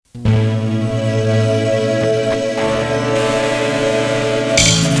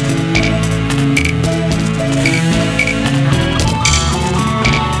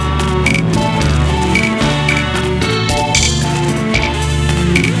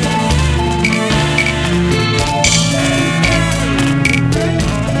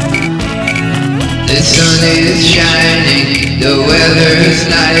The sun is shining, the weather is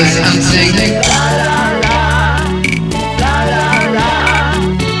nice. I'm singing la la la, la la la.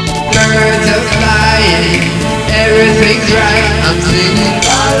 Birds are flying, everything's right. I'm singing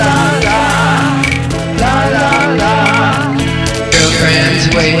la la la, la la la. Girlfriend's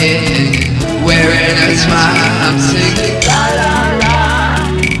waiting, wearing a smile. I'm singing la la la,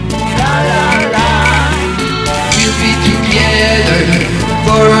 la la la. We'll be together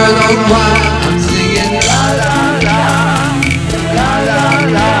for a long while. I'm singing la la la, la la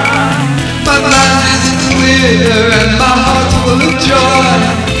la. My mind is clear and my heart's full of joy.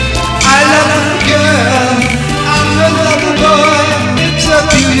 I love the girl, I'm the lover boy. It's a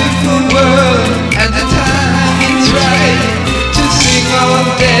beautiful world and the time is right to sing all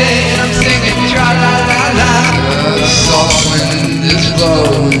day. I'm singing tra la la la. The soft wind is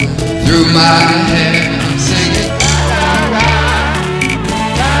blowing through my hair.